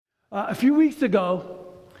A few weeks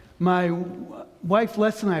ago, my wife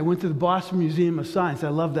Les and I went to the Boston Museum of Science. I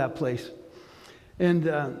love that place. And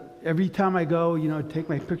every time I go, take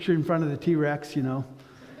my picture in front of the T-Rex,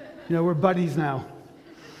 we're buddies now.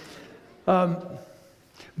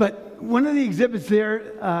 But one of the exhibits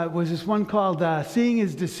there was this one called Seeing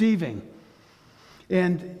is Deceiving.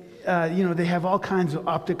 And, they have all kinds of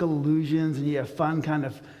optical illusions, and you have fun kind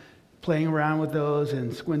of playing around with those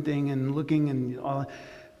and squinting and looking and all.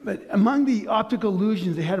 But among the optical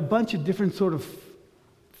illusions, they had a bunch of different sort of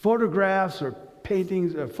photographs or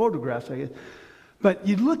paintings, or photographs, I guess. But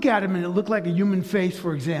you'd look at them and it looked like a human face,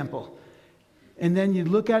 for example. And then you'd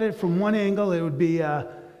look at it from one angle, it would be,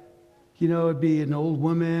 it'd be an old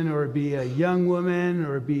woman, or it'd be a young woman,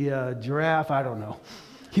 or it'd be a giraffe, I don't know.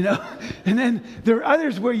 And then there are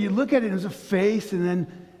others where you look at it as a face, and then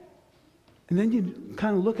you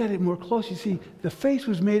kind of look at it more closely. You see, the face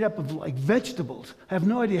was made up of like vegetables. I have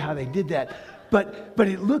no idea how they did that. But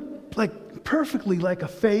it looked like perfectly like a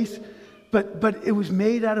face, but it was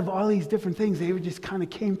made out of all these different things. They just kind of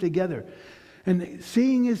came together. And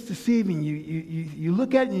seeing is deceiving. You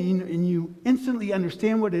look at it and you instantly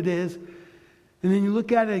understand what it is. And then you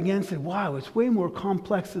look at it again and say, wow, it's way more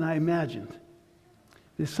complex than I imagined.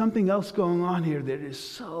 There's something else going on here that is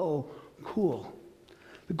so cool.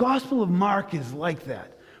 The Gospel of Mark is like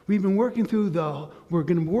that. We've been we're going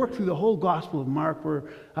to work through the whole Gospel of Mark.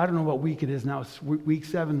 I don't know what week it is now. It's week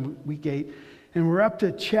 7, week 8. And we're up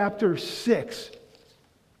to chapter 6.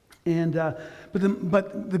 And,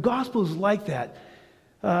 but the Gospel is like that.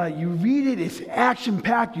 You read it, it's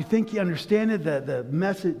action-packed. You think you understand it. The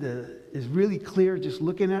message is really clear just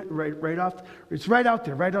looking at it right off. It's right out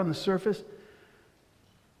there, right on the surface.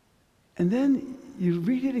 And then you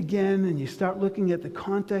read it again and you start looking at the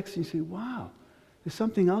context and you say, wow, there's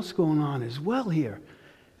something else going on as well here.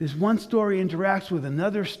 This one story interacts with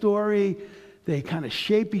another story. They kind of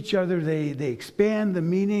shape each other. They expand the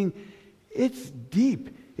meaning. It's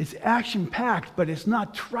deep. It's action-packed, but it's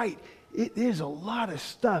not trite. There's a lot of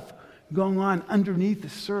stuff going on underneath the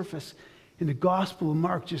surface in the Gospel of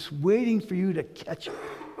Mark, just waiting for you to catch it.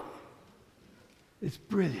 It's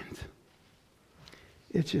brilliant.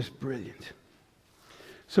 It's just brilliant.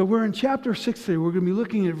 So we're in chapter 6 today. We're going to be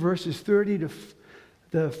looking at verses 30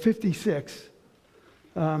 to 56.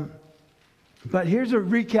 But here's a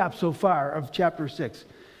recap so far of chapter 6.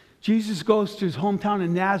 Jesus goes to his hometown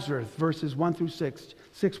in Nazareth, verses 1 through 6.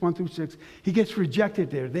 1 through 6. He gets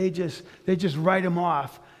rejected there. They just write him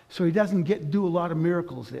off. So he doesn't do a lot of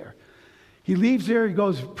miracles there. He leaves there, he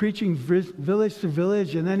goes preaching village to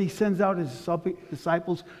village, and then he sends out his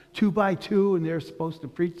disciples 2 by 2, and they're supposed to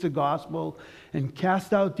preach the gospel and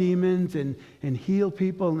cast out demons and heal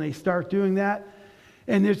people, and they start doing that.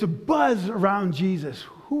 And there's a buzz around Jesus.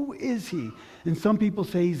 Who is he? And some people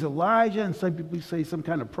say he's Elijah, and some people say some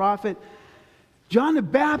kind of prophet. John the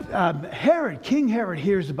Baptist, King Herod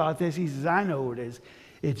hears about this. He says, I know who it is.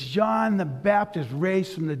 It's John the Baptist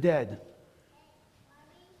raised from the dead.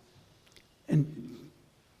 And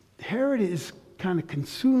Herod is kind of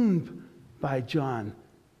consumed by John,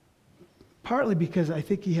 partly because I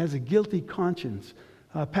think he has a guilty conscience.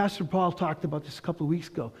 Pastor Paul talked about this a couple of weeks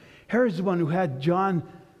ago. Herod's the one who had John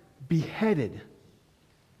beheaded.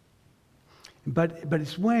 But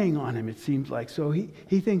it's weighing on him, it seems like. So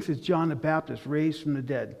he thinks it's John the Baptist raised from the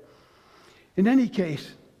dead. In any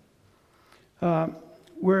case,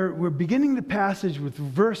 we're beginning the passage with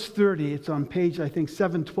verse 30. It's on page, I think,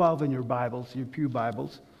 712 in your Bibles, your pew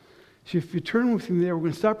Bibles. So if you turn with me there, we're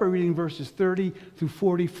going to start by reading verses 30 through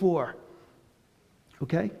 44.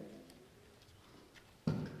 Okay?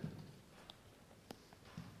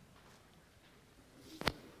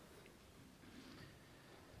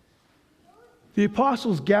 The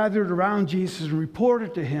apostles gathered around Jesus and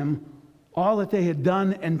reported to him all that they had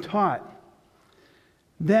done and taught.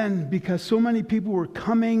 Then, because so many people were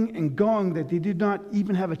coming and going that they did not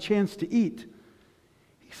even have a chance to eat,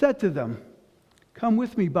 he said to them, come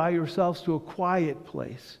with me by yourselves to a quiet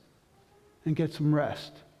place and get some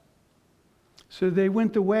rest. So they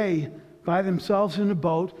went away by themselves in a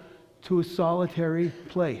boat to a solitary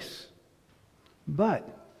place. But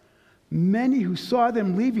many who saw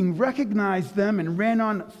them leaving recognized them and ran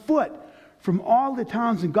on foot from all the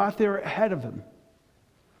towns and got there ahead of them.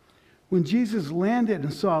 When Jesus landed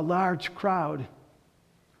and saw a large crowd,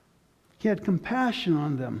 he had compassion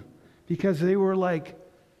on them because they were like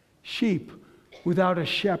sheep without a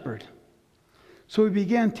shepherd. So he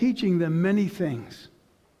began teaching them many things.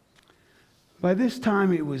 By this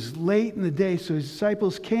time it was late in the day, so his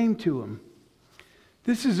disciples came to him.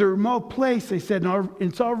 This is a remote place, they said, and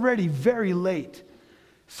it's already very late.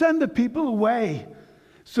 Send the people away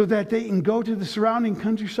so that they can go to the surrounding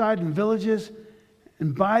countryside and villages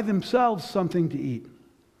and buy themselves something to eat.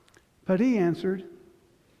 But he answered,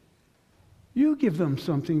 you give them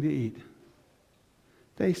something to eat.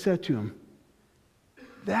 They said to him,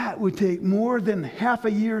 that would take more than half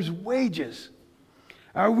a year's wages.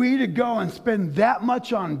 Are we to go and spend that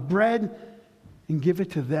much on bread and give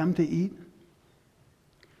it to them to eat?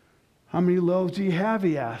 How many loaves do you have,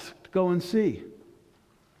 he asked. Go and see.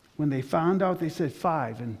 When they found out, they said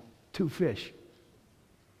 5 and 2 fish.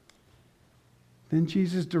 Then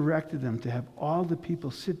Jesus directed them to have all the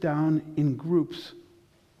people sit down in groups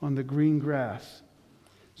on the green grass.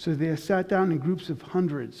 So they sat down in groups of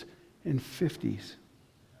hundreds and 50s.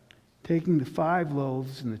 Taking the 5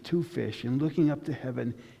 loaves and the 2 fish and looking up to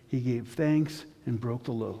heaven, he gave thanks and broke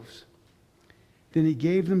the loaves. Then he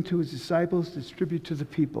gave them to his disciples to distribute to the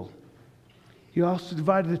people. He also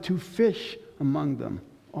divided the 2 fish among them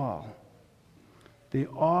all. They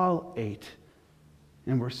all ate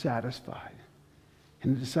and were satisfied.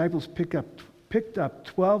 And the disciples picked up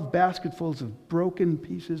 12 basketfuls of broken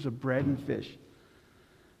pieces of bread and fish.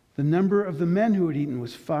 The number of the men who had eaten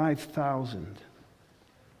was 5,000.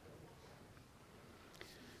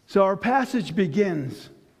 So our passage begins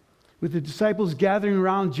with the disciples gathering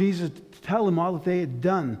around Jesus to tell him all that they had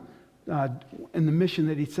done in the mission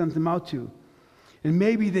that he sent them out to. And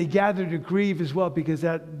maybe they gathered to grieve as well, because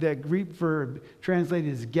that Greek verb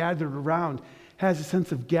translated as gathered around has a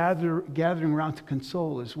sense of gathering around to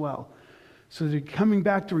console as well. So they're coming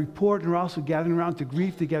back to report, and they're also gathering around to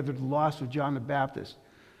grieve together the loss of John the Baptist,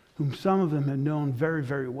 whom some of them had known very,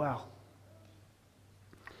 very well.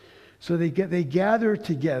 So they gather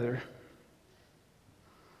together,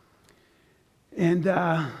 and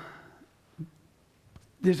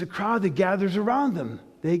there's a crowd that gathers around them.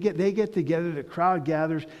 They get together, the crowd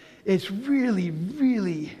gathers. It's really,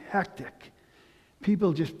 really hectic.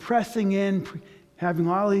 People just pressing in, having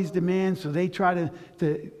all these demands, so they try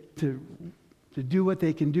to do what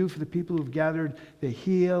they can do for the people who've gathered. They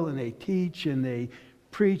heal, and they teach, and they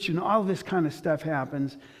preach, and all this kind of stuff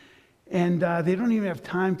happens. And they don't even have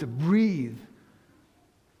time to breathe,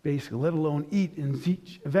 basically, let alone eat. And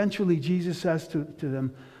eventually Jesus says to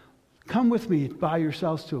them, come with me by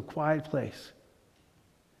yourselves to a quiet place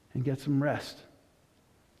and get some rest.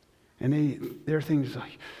 And their thing is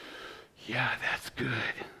like, yeah, that's good.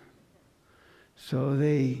 So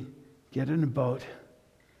they get in a boat.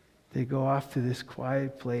 They go off to this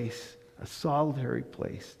quiet place, a solitary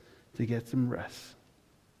place, to get some rest.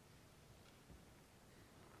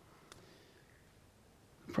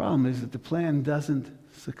 The problem is that the plan doesn't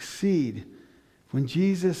succeed. When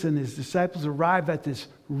Jesus and his disciples arrive at this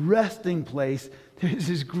resting place, there's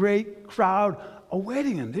this great crowd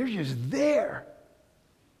awaiting them. They're just there.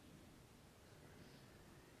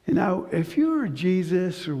 And now, if you were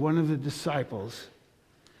Jesus or one of the disciples,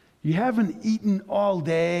 you haven't eaten all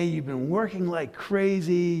day, you've been working like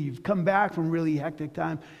crazy, you've come back from a really hectic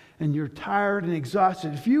time, and you're tired and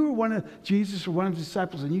exhausted. If you were one of Jesus or one of the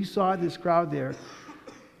disciples and you saw this crowd there,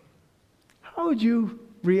 how would you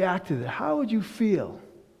react to that? How would you feel?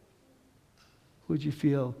 Would you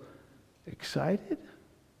feel excited?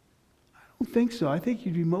 I don't think so. I think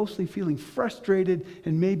you'd be mostly feeling frustrated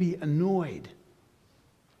and maybe annoyed.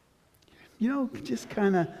 You know, just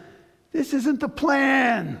kind of, this isn't the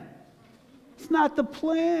plan. It's not the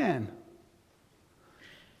plan.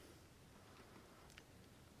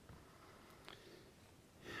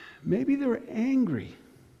 Maybe they were angry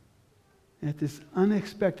at this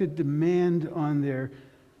unexpected demand on their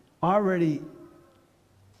already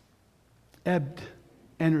ebbed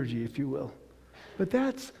energy, if you will. But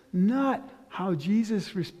that's not how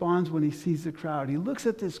Jesus responds when he sees the crowd. He looks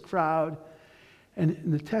at this crowd, and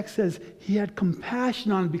the text says he had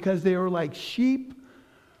compassion on them because they were like sheep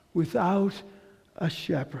without a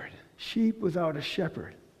shepherd. Sheep without a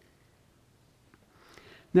shepherd.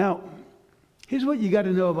 Now, here's what you got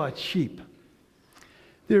to know about sheep.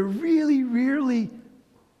 They're really, really,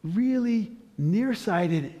 really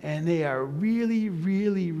nearsighted, and they are really,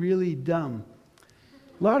 really, really dumb.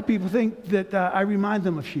 A lot of people think that I remind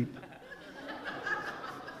them of sheep.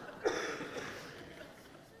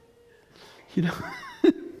 You know,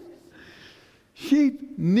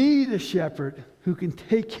 sheep need a shepherd who can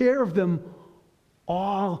take care of them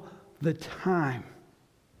all the time.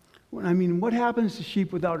 I mean, what happens to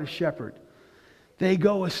sheep without a shepherd? They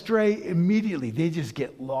go astray immediately. They just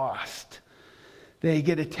get lost. They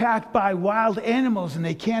get attacked by wild animals and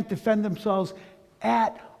they can't defend themselves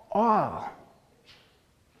at all.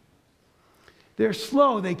 They're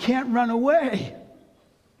slow. They can't run away.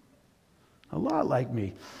 A lot like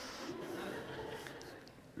me.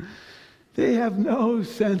 They have no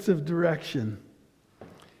sense of direction.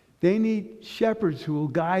 They need shepherds who will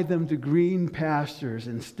guide them to green pastures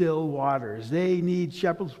and still waters. They need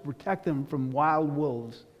shepherds to protect them from wild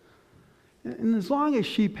wolves. And as long as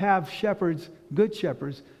sheep have shepherds, good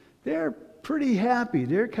shepherds, they're pretty happy.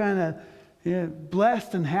 They're kind of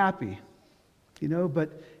blessed and happy.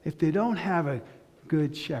 But if they don't have a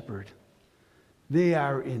good shepherd, they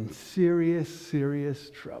are in serious, serious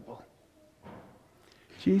trouble.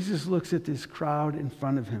 Jesus looks at this crowd in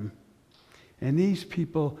front of him, and these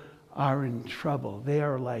people are in trouble. They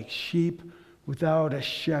are like sheep without a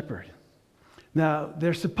shepherd. Now,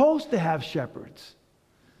 they're supposed to have shepherds.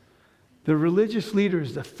 The religious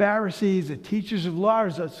leaders, the Pharisees, the teachers of the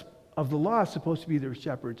law are supposed to be their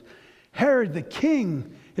shepherds. Herod the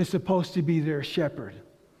king is supposed to be their shepherd.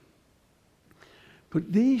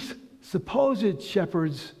 But these supposed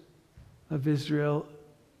shepherds of Israel,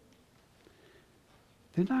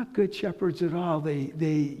 they're not good shepherds at all.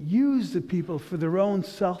 They use the people for their own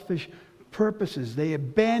selfish purposes. They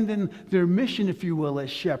abandon their mission, if you will,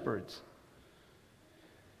 as shepherds.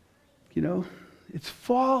 It's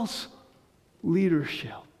false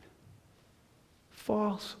leadership.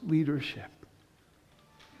 False leadership.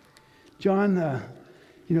 John,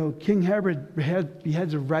 King Herod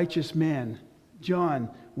beheads a righteous man. John,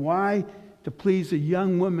 why? To please a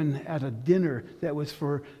young woman at a dinner that was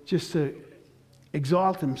for just to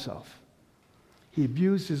exalt himself. He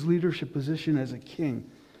abused his leadership position as a king.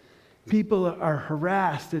 People are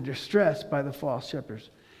harassed and distressed by the false shepherds.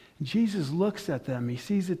 Jesus looks at them. He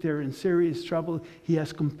sees that they're in serious trouble. He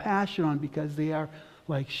has compassion on because they are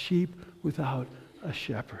like sheep without a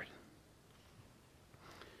shepherd.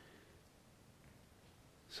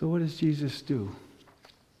 So what does Jesus do?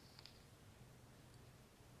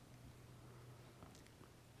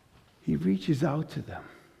 He reaches out to them.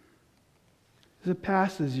 There's a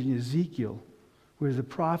passage in Ezekiel where the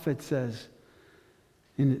prophet says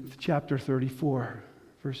in chapter 34,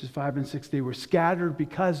 verses 5 and 6, they were scattered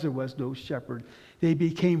because there was no shepherd. They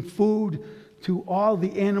became food to all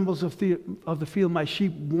the animals of the field. My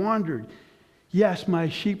sheep wandered. Yes, my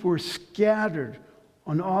sheep were scattered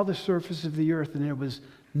on all the surface of the earth, and there was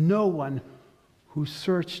no one who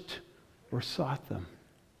searched or sought them.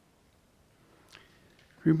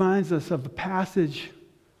 Reminds us of a passage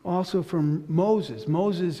also from Moses.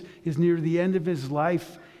 Moses is near the end of his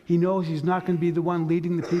life. He knows he's not going to be the one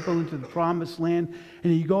leading the people into the promised land.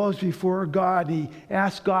 And he goes before God. And he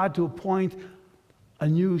asks God to appoint a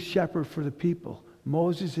new shepherd for the people.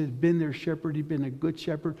 Moses had been their shepherd. He'd been a good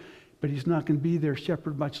shepherd. But he's not going to be their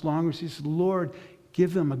shepherd much longer. So he says, Lord,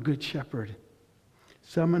 give them a good shepherd.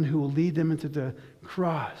 Someone who will lead them into the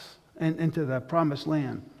cross and into the promised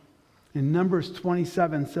land. In Numbers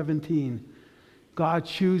 27:17, God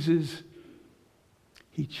chooses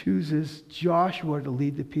Joshua to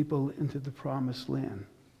lead the people into the promised land.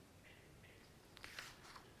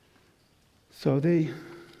 So they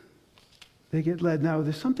get led. Now,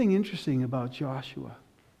 there's something interesting about Joshua.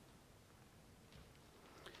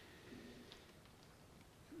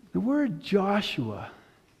 The word Joshua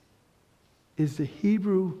is the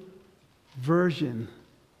Hebrew version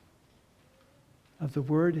of the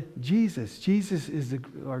word Jesus. Jesus is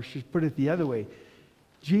or I should put it the other way.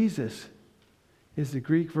 Jesus is the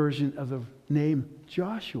Greek version of the name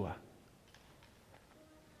Joshua.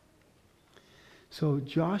 So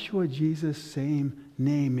Joshua, Jesus, same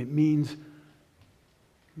name. It means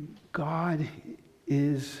God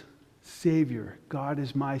is Savior. God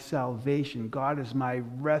is my salvation. God is my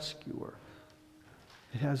rescuer.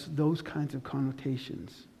 It has those kinds of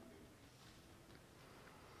connotations.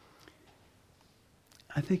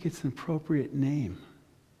 I think it's an appropriate name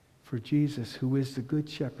for Jesus, who is the good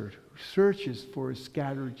shepherd, who searches for his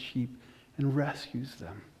scattered sheep and rescues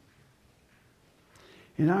them.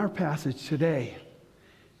 In our passage today,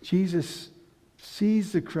 Jesus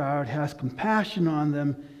sees the crowd, has compassion on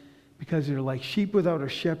them because they're like sheep without a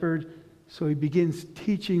shepherd, so he begins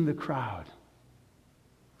teaching the crowd.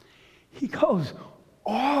 He goes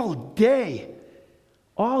all day,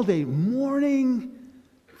 morning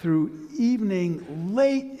through evening,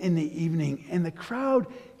 late in the evening, and the crowd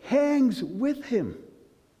hangs with him.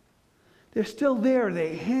 They're still there.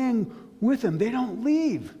 They hang with him. They don't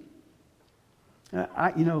leave.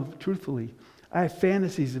 Truthfully, I have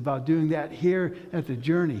fantasies about doing that here at the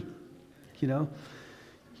Journey.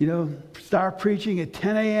 Start preaching at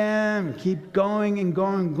 10 a.m. and keep going and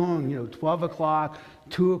going and going. 12 o'clock,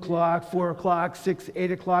 2 o'clock, 4 o'clock, 6,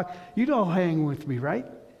 8 o'clock. You don't hang with me, right?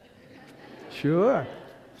 Sure.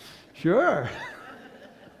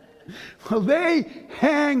 Well, they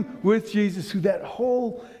hang with Jesus through that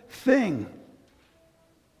whole thing.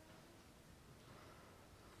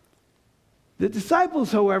 The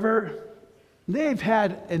disciples, however, they've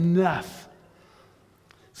had enough.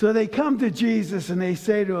 So they come to Jesus and they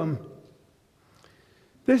say to him,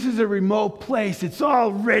 this is a remote place. It's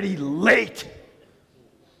already late.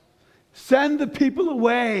 Send the people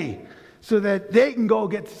away so that they can go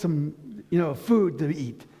get some, food to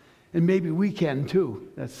eat. And maybe we can too.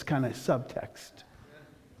 That's kind of subtext.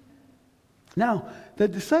 Now, the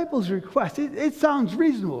disciples' request, it sounds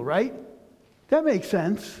reasonable, right? That makes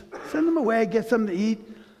sense. Send them away, get something to eat.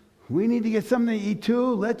 We need to get something to eat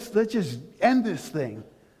too. Let's just end this thing.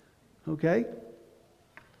 Okay?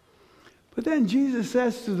 But then Jesus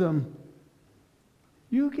says to them,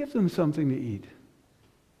 you give them something to eat.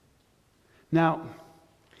 Now,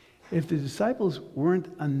 if the disciples weren't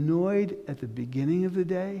annoyed at the beginning of the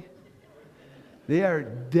day, they are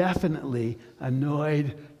definitely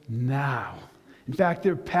annoyed now. In fact,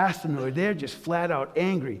 they're past annoyed. They're just flat out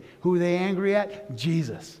angry. Who are they angry at?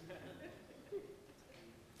 Jesus.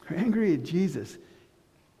 They're angry at Jesus.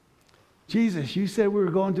 Jesus, you said we were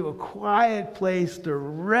going to a quiet place to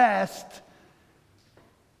rest.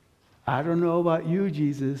 I don't know about you,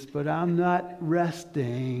 Jesus, but I'm not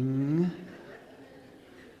resting.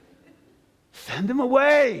 Send them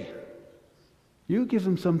away. You give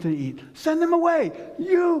them something to eat. Send them away.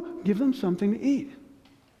 You give them something to eat.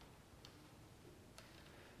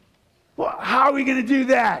 Well, how are we going to do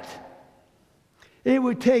that? It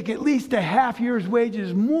would take at least a half year's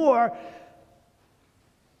wages more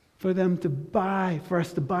for us to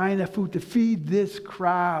buy enough food to feed this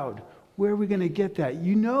crowd. Where are we going to get that?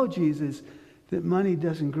 You know, Jesus, that money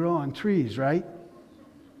doesn't grow on trees, right?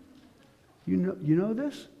 You know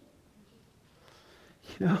this?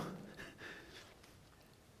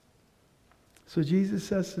 So Jesus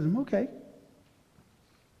says to them, okay,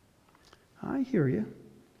 I hear you.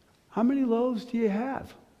 How many loaves do you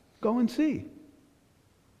have? Go and see.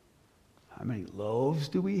 How many loaves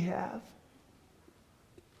do we have?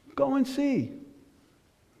 Go and see.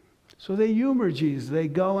 So they humor Jesus. They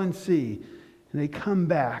go and see. And they come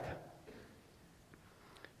back.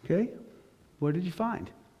 Okay? What did you find?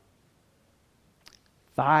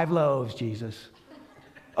 5 loaves, Jesus.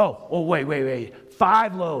 Oh, wait.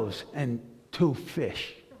 5 loaves and 2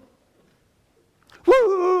 fish.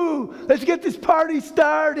 Woo! Let's get this party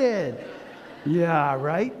started. Yeah,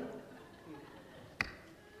 right?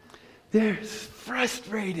 They're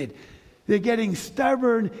frustrated. They're getting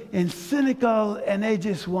stubborn and cynical, and they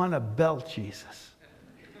just want to belt Jesus.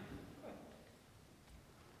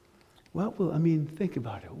 Think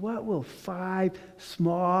about it. What will 5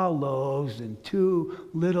 small loaves and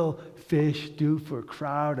 2 little fish do for a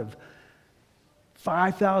crowd of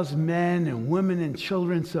 5,000 men and women and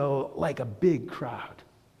children, so like a big crowd?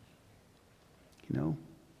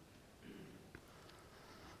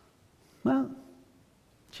 Well,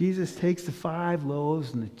 Jesus takes the 5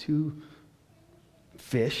 loaves and the 2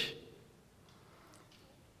 fish.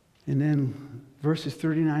 And then verses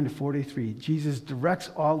 39 to 43, Jesus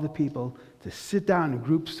directs all the people to sit down in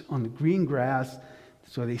groups on the green grass.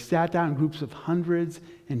 So they sat down in groups of hundreds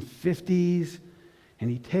and 50s. And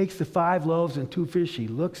he takes the 5 loaves and 2 fish. He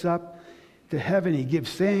looks up to heaven. He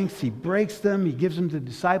gives thanks. He breaks them. He gives them to the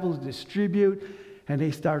disciples to distribute. And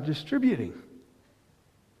they start distributing.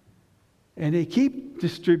 And they keep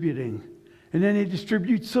distributing. And then they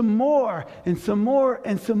distribute some more and some more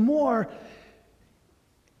and some more.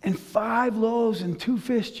 And 5 loaves and 2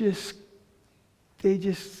 fish just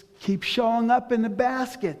keep showing up in the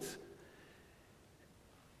baskets.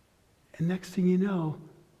 And next thing you know,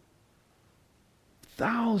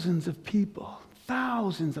 thousands of people,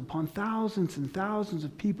 thousands upon thousands and thousands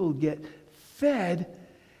of people get fed,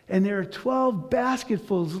 and there are 12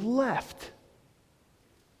 basketfuls left.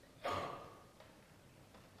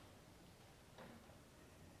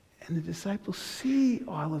 And the disciples see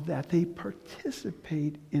all of that. They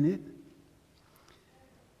participate in it.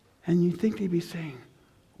 And you think they'd be saying,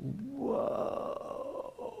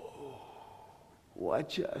 whoa, what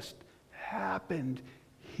just happened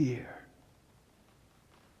here?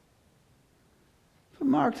 But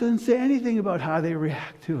Mark doesn't say anything about how they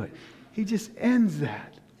react to it. He just ends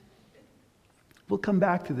that. We'll come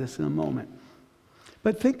back to this in a moment.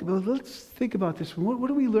 But let's think about this. What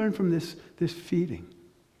do we learn from this feeding?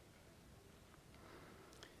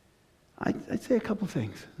 I'd say a couple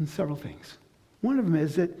things, and several things. One of them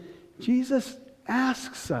is that Jesus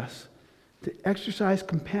asks us to exercise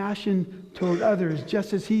compassion toward others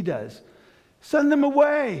just as he does. Send them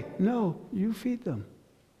away. No, you feed them.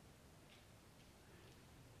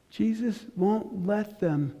 Jesus won't let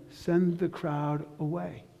them send the crowd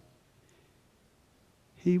away.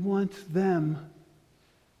 He wants them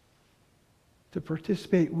to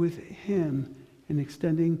participate with him in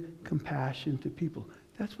extending compassion to people.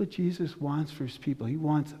 That's what Jesus wants for his people. He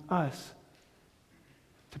wants us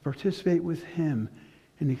to participate with him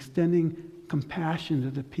in extending compassion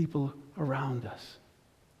to the people around us.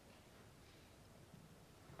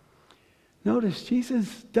 Notice,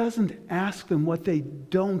 Jesus doesn't ask them what they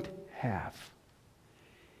don't have.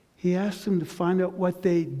 He asks them to find out what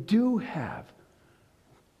they do have.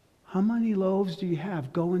 How many loaves do you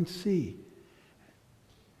have? Go and see.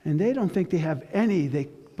 And they don't think they have any,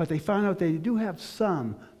 but they find out they do have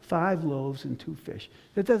some, 5 loaves and 2 fish.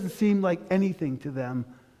 That doesn't seem like anything to them.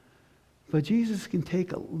 But Jesus can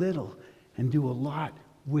take a little and do a lot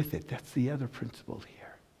with it. That's the other principle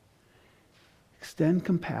here. Extend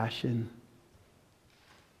compassion.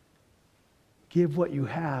 Give what you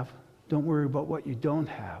have. Don't worry about what you don't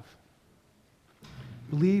have.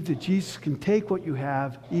 Believe that Jesus can take what you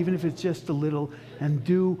have, even if it's just a little, and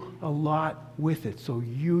do a lot with it. So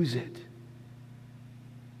use it.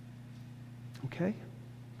 Okay?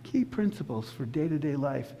 Key principles for day-to-day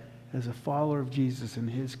life as a follower of Jesus and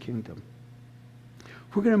his kingdom.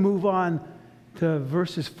 We're going to move on to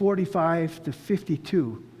verses 45 to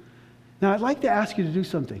 52. Now, I'd like to ask you to do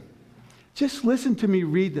something. Just listen to me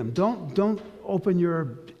read them. Don't open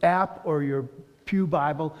your app or your Pew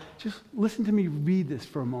Bible. Just listen to me read this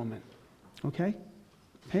for a moment. Okay?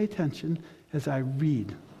 Pay attention as I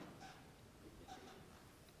read.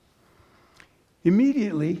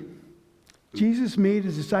 Immediately, Jesus made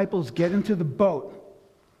his disciples get into the boat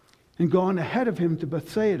and go on ahead of him to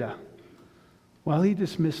Bethsaida while he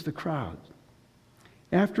dismissed the crowd.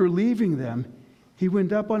 After leaving them, he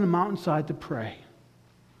went up on a mountainside to pray.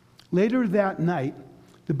 Later that night,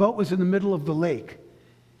 the boat was in the middle of the lake,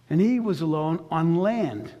 and he was alone on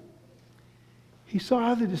land. He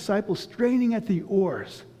saw the disciples straining at the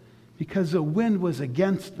oars because the wind was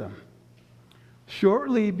against them.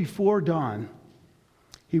 Shortly before dawn,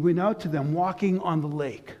 he went out to them walking on the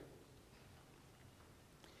lake.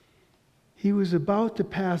 He was about to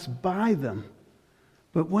pass by them,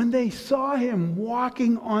 but when they saw him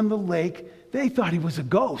walking on the lake, they thought he was a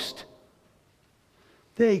ghost.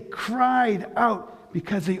 They cried out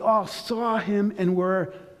because they all saw him and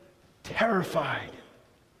were terrified.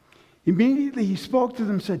 Immediately he spoke to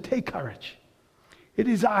them and said, "Take courage. It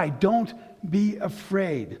is I. Don't be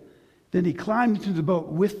afraid." Then he climbed into the boat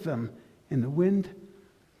with them, and the wind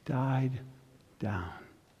died down.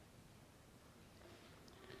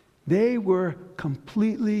 They were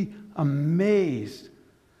completely amazed,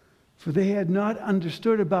 for they had not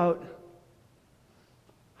understood about...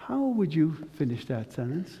 How would you finish that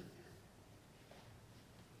sentence?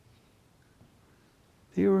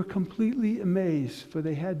 They were completely amazed, for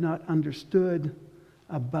they had not understood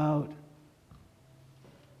about...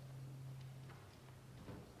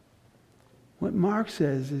 What Mark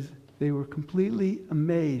says is they were completely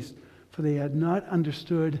amazed, for they had not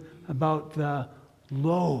understood about the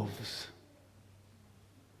loaves.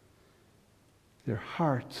 Their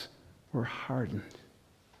hearts were hardened.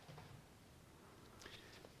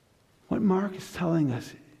 What Mark is telling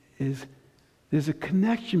us is there's a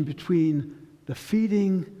connection between the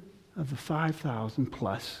feeding of the 5,000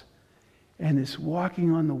 plus and this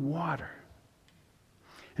walking on the water.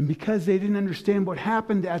 And because they didn't understand what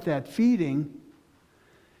happened at that feeding,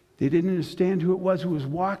 they didn't understand who it was who was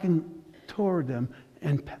walking toward them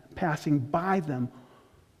and passing by them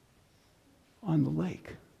on the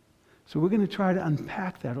lake. So we're going to try to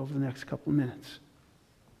unpack that over the next couple of minutes.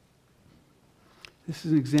 This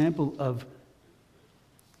is an example of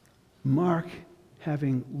Mark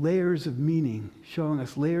having layers of meaning, showing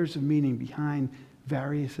us layers of meaning behind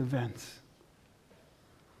various events.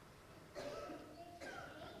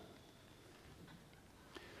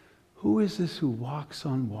 Who is this who walks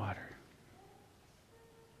on water?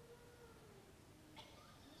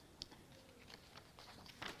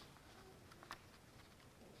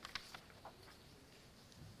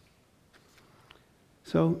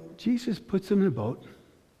 So Jesus puts them in a boat.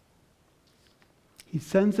 He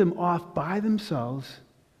sends them off by themselves.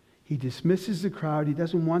 He dismisses the crowd. He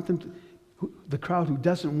doesn't want them to, the crowd who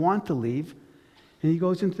doesn't want to leave. And he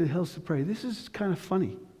goes into the hills to pray. This is kind of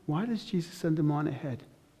funny. Why does Jesus send them on ahead?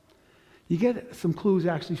 You get some clues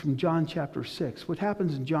actually from John chapter 6. What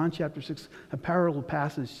happens in John chapter 6, a parallel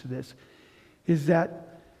passage to this, is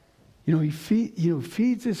that he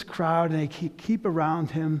feeds this crowd and they keep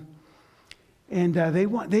around him. And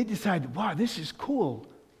they decide, wow, this is cool.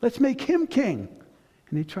 Let's make him king.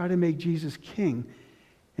 And they try to make Jesus king.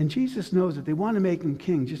 And Jesus knows that they want to make him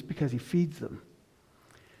king just because he feeds them.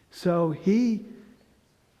 So he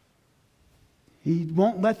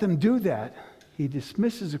won't let them do that. He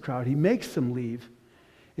dismisses the crowd. He makes them leave.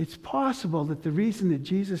 It's possible that the reason that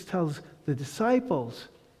Jesus tells the disciples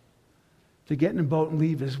to get in a boat and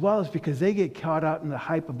leave as well is because they get caught out in the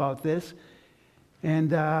hype about this, and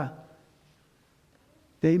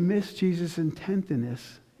they miss Jesus' intent in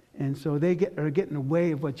this, and so they are getting in the way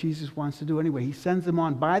of what Jesus wants to do anyway. He sends them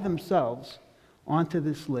on by themselves onto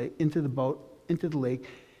this lake, into the boat, into the lake,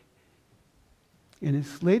 and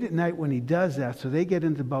it's late at night when he does that, so they get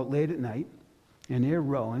into the boat late at night, and they're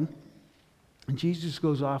rowing, and Jesus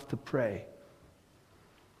goes off to pray.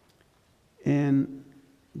 And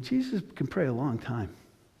Jesus can pray a long time.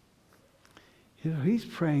 You know, he's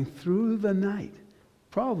praying through the night,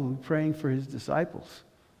 probably praying for his disciples.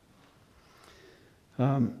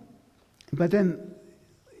 But then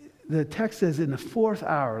the text says in the 4th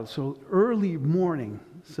hour, so early morning.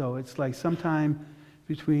 So it's like sometime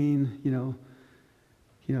between,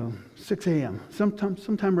 6 a.m.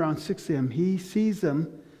 Sometime around 6 a.m. He sees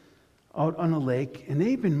them out on a lake, and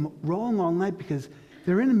they've been rowing all night because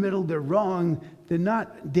they're in the middle, they're rowing, they're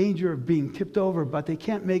not in danger of being tipped over, but they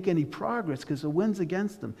can't make any progress because the wind's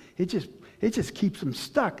against them. It just keeps them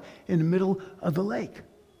stuck in the middle of the lake.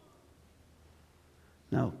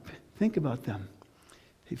 Now, think about them.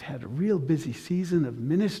 They've had a real busy season of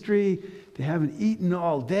ministry. They haven't eaten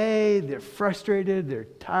all day. They're frustrated. They're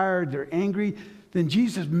tired. They're angry. Then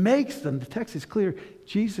Jesus makes them, the text is clear,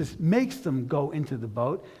 Jesus makes them go into the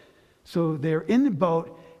boat. So they're in the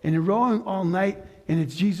boat, and they're rowing all night, and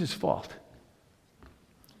it's Jesus' fault.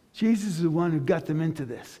 Jesus is the one who got them into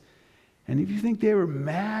this. And if you think they were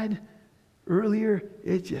mad earlier,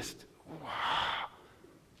 it just,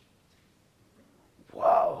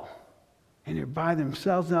 whoa. And they're by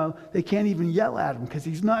themselves now. They can't even yell at him because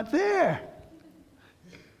he's not there.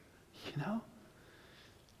 You know?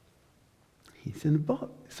 He's in the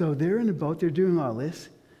boat. So they're in the boat. They're doing all this.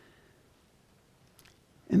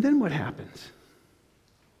 And then what happens?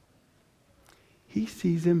 He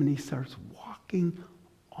sees him and he starts walking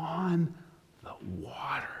on the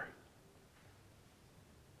water.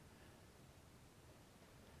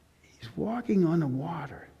 He's walking on the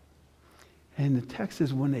water. And the text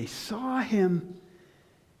says when they saw him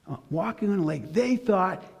walking on the lake, they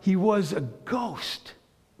thought he was a ghost.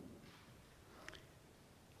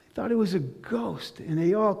 They thought it was a ghost, and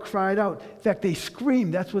they all cried out. In fact, they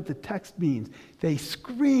screamed. That's what the text means. They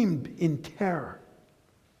screamed in terror.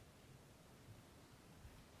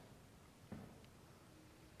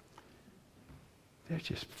 They're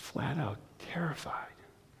just flat out terrified.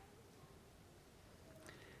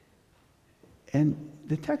 And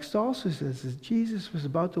the text also says that Jesus was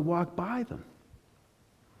about to walk by them.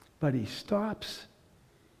 But he stops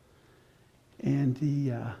and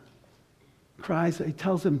he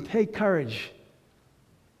tells them, "Take courage.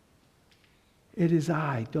 It is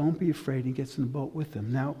I. Don't be afraid." He gets in the boat with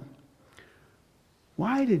them. Now,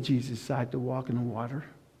 why did Jesus decide to walk in the water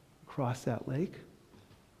across that lake?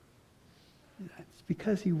 It's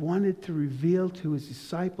because he wanted to reveal to his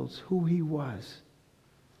disciples who he was.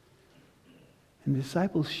 And the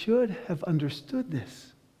disciples should have understood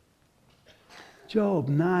this. Job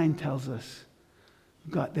 9 tells us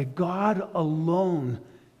that God alone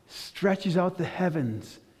stretches out the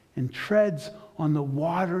heavens and treads on the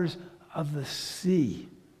waters of the sea.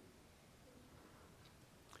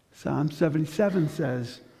 Psalm 77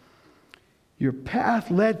 says, "Your path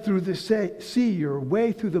led through the sea, your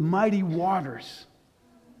way through the mighty waters.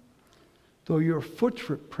 Though your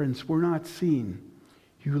footprints were not seen,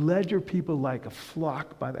 you led your people like a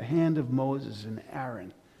flock by the hand of Moses and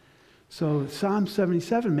Aaron." So Psalm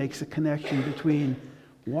 77 makes a connection between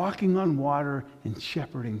walking on water and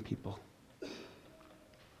shepherding people.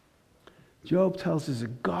 Job tells us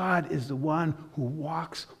that God is the one who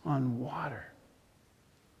walks on water.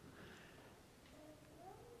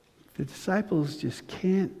 The disciples just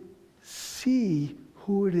can't see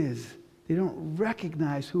who it is. They don't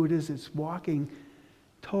recognize who it is that's walking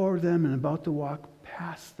toward them and about to walk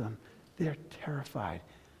past them. They're terrified.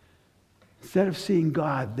 Instead of seeing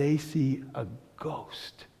God, they see a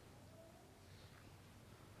ghost.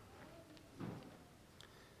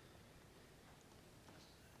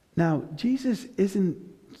 Now, Jesus isn't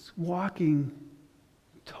walking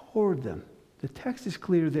toward them. The text is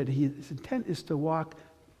clear that his intent is to walk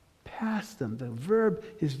past them. The verb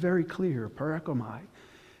is very clear, parakomai.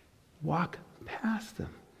 Walk past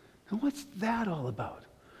them. And what's that all about?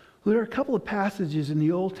 Well, there are a couple of passages in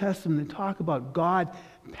the Old Testament that talk about God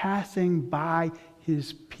passing by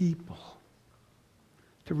his people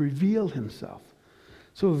to reveal himself.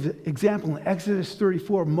 So, for example, in Exodus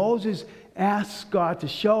 34, Moses asks God to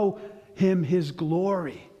show him his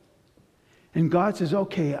glory. And God says,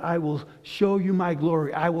 okay, I will show you my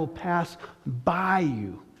glory. I will pass by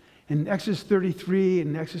you. In Exodus 33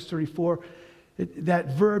 and Exodus 34, that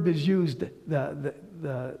verb is used, the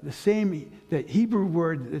same, the Hebrew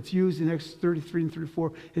word that's used in Exodus 33 and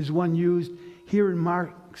 34 is one used here in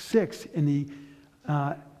Mark 6 in the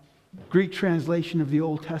Greek translation of the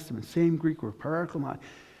Old Testament. Same Greek word, paraklemai.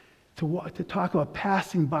 To talk about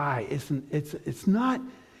passing by, it's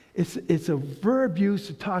a verb used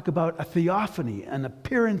to talk about a theophany, an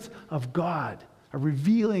appearance of God, a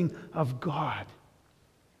revealing of God.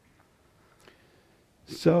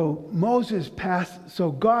 So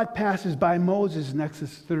God passes by Moses in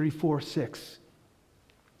Exodus 34:6.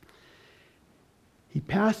 He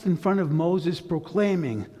passed in front of Moses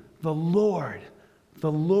proclaiming, the Lord,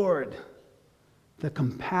 the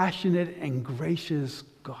compassionate and gracious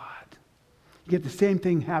God. You get the same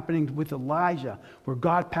thing happening with Elijah, where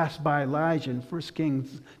God passed by Elijah in 1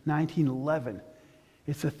 Kings 19:11.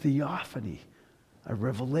 It's a theophany, a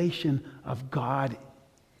revelation of God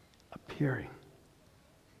appearing.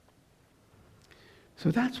 So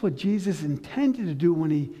that's what Jesus intended to do when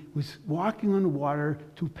he was walking on the water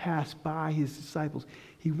to pass by his disciples.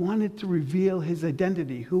 He wanted to reveal his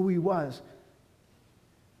identity, who he was.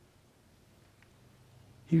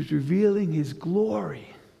 He was revealing his glory,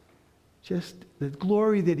 just the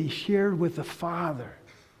glory that he shared with the Father,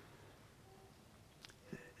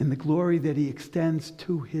 and the glory that he extends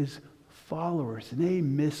to his followers. And they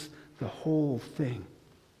miss the whole thing.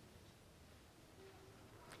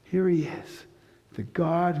 Here he is. The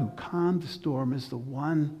God who calmed the storm is the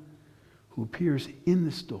one who appears in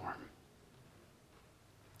the storm.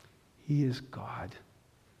 He is God,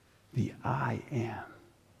 the I am.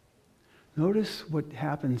 Notice what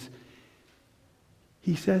happens.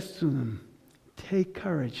 He says to them, take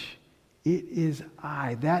courage. It is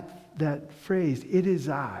I. That phrase, it is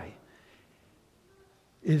I,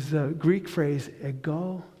 is the Greek phrase,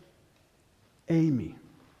 ego eimi,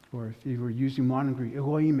 or if you were using modern Greek,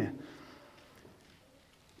 ego eimi.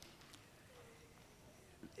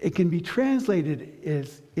 It can be translated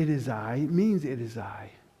as it is I. It means it is I.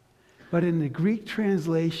 But in the Greek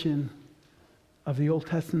translation of the Old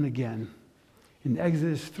Testament again, in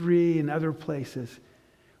Exodus 3 and other places,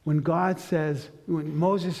 when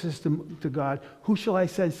Moses says to God, who shall I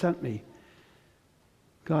send me?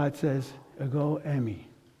 God says, ego eimi,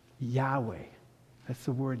 Yahweh. That's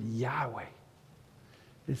the word Yahweh.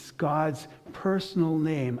 It's God's personal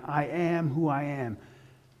name. I am who I am.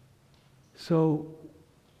 So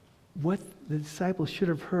what the disciples should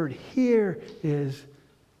have heard here is,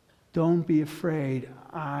 don't be afraid,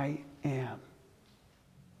 I am.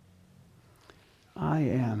 I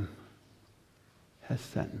am has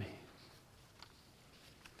sent me.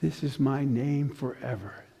 This is my name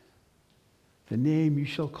forever, the name you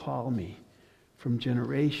shall call me from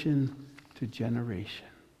generation to generation.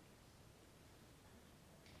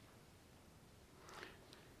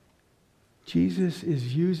 Jesus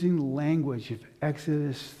is using the language of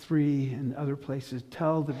Exodus 3 and other places to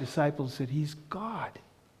tell the disciples that he's God,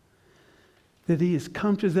 that he has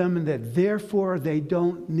come to them and that therefore they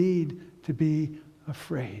don't need to be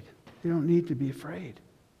afraid. They don't need to be afraid.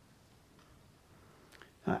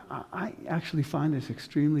 I actually find this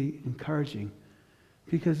extremely encouraging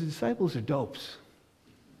because the disciples are dopes.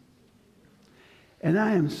 And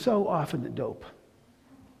I am so often a dope.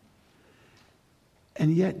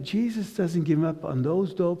 And yet Jesus doesn't give up on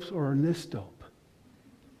those dopes or on this dope.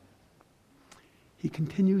 He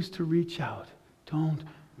continues to reach out. Don't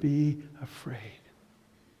be afraid.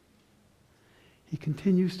 He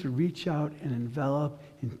continues to reach out and envelop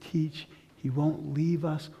and teach. He won't leave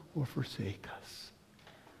us or forsake us.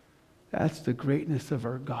 That's the greatness of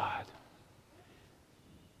our God.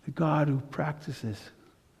 The God who practices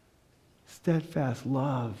steadfast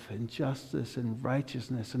love and justice and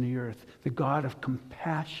righteousness on the earth. The God of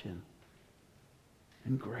compassion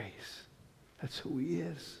and grace. That's who he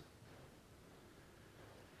is.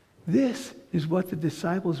 This is what the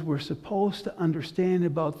disciples were supposed to understand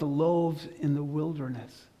about the loaves in the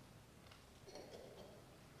wilderness.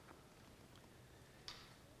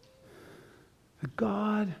 The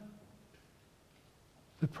God,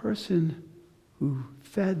 the person who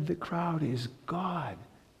fed the crowd is God.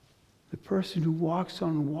 The person who walks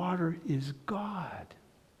on water is God.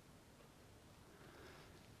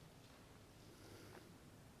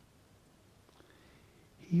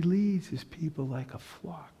 He leads his people like a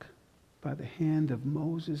flock by the hand of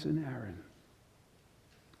Moses and Aaron.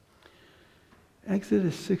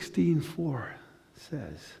 Exodus 16:4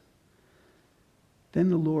 says, then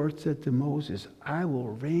the Lord said to Moses, I will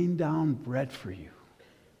rain down bread for you.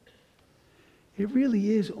 It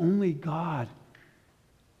really is only God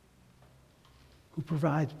who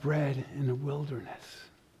provides bread in the wilderness.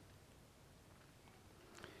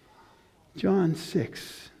 John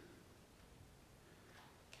 6.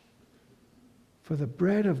 For the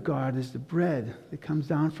bread of God is the bread that comes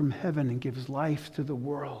down from heaven and gives life to the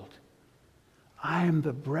world. I am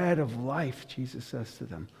the bread of life, Jesus says to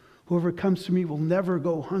them. Whoever comes to me will never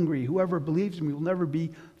go hungry. Whoever believes in me will never be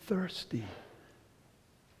thirsty.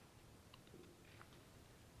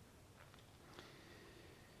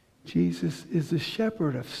 Jesus is the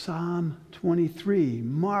shepherd of Psalm 23.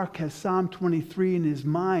 Mark has Psalm 23 in his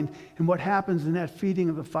mind, and what happens in that feeding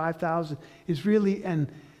of the 5,000 is really an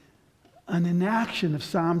enaction of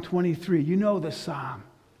Psalm 23. You know the psalm.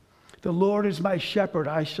 The Lord is my shepherd,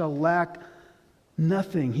 I shall lack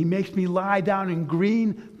nothing. He makes me lie down in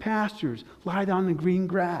green pastures, lie down in green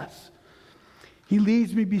grass. He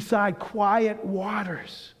leads me beside quiet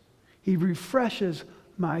waters. He refreshes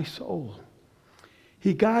my soul.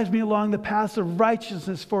 He guides me along the paths of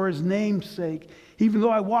righteousness for his name's sake. Even though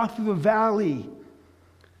I walk through the valley,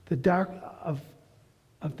 the dark of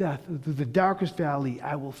death, through the darkest valley,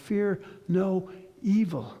 I will fear no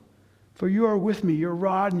evil. For you are with me, your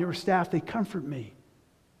rod and your staff, they comfort me.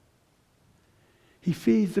 He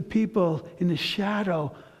feeds the people in the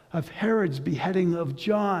shadow of Herod's beheading of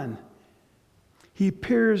John. He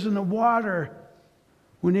appears in the water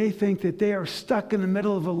when they think that they are stuck in the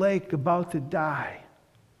middle of a lake about to die.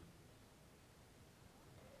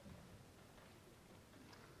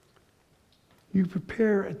 You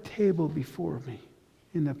prepare a table before me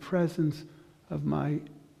in the presence of my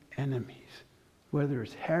enemies, whether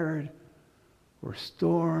it's Herod or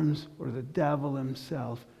storms or the devil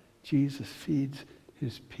himself. Jesus feeds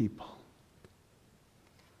his people.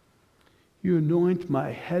 You anoint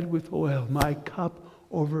my head with oil, my cup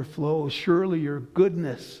overflows. Surely your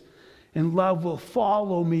goodness and love will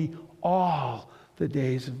follow me all the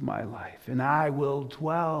days of my life, and I will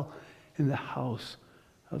dwell in the house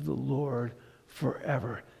of the Lord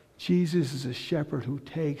forever. Jesus is a shepherd who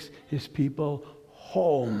takes his people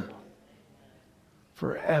home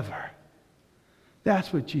forever.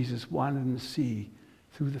 That's what Jesus wanted them to see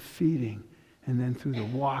through the feeding and then through the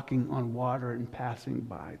walking on water and passing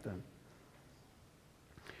by them.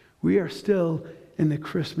 We are still in the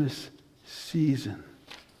Christmas season.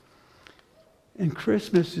 And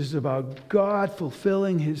Christmas is about God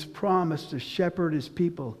fulfilling his promise to shepherd his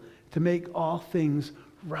people, to make all things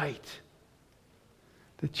right.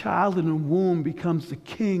 The child in the womb becomes the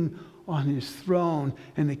king on his throne,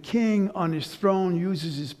 and the king on his throne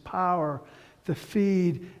uses his power to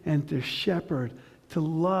feed and to shepherd, to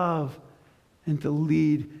love and to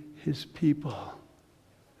lead his people.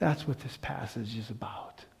 That's what this passage is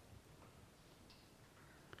about.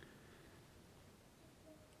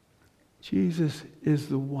 Jesus is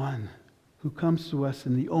the one who comes to us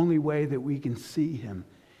in the only way that we can see him.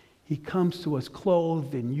 He comes to us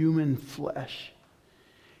clothed in human flesh.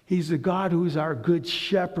 He's the God who is our good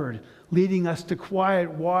shepherd, leading us to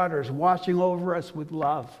quiet waters, watching over us with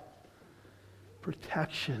love,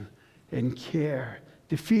 protection, and care,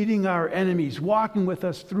 defeating our enemies, walking with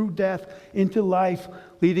us through death into life,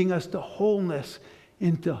 leading us to wholeness,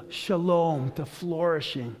 into shalom, to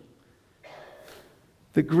flourishing.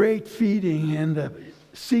 The great feeding and the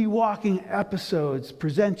sea walking episodes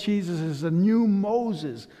present Jesus as a new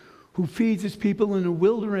Moses who feeds his people in the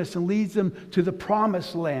wilderness and leads them to the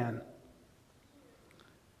promised land.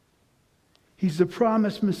 He's the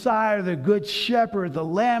promised Messiah, the good shepherd, the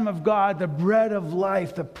Lamb of God, the bread of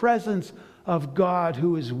life, the presence of God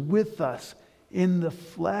who is with us in the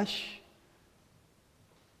flesh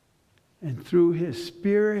and through his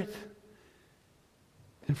Spirit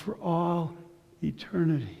and for all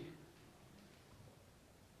eternity.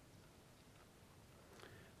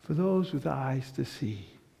 For those with eyes to see,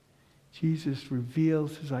 Jesus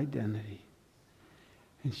reveals his identity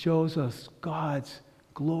and shows us God's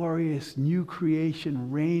glorious new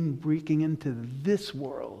creation reign breaking into this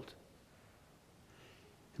world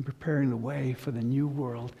and preparing the way for the new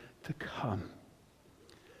world to come.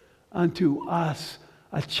 Unto us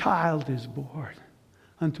a child is born.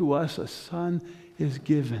 Unto us a son is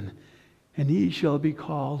given, and he shall be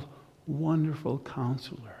called Wonderful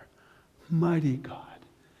Counselor, Mighty God,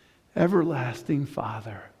 Everlasting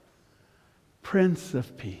Father, Prince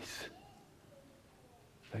of Peace,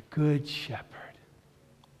 the Good Shepherd.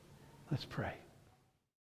 Let's pray.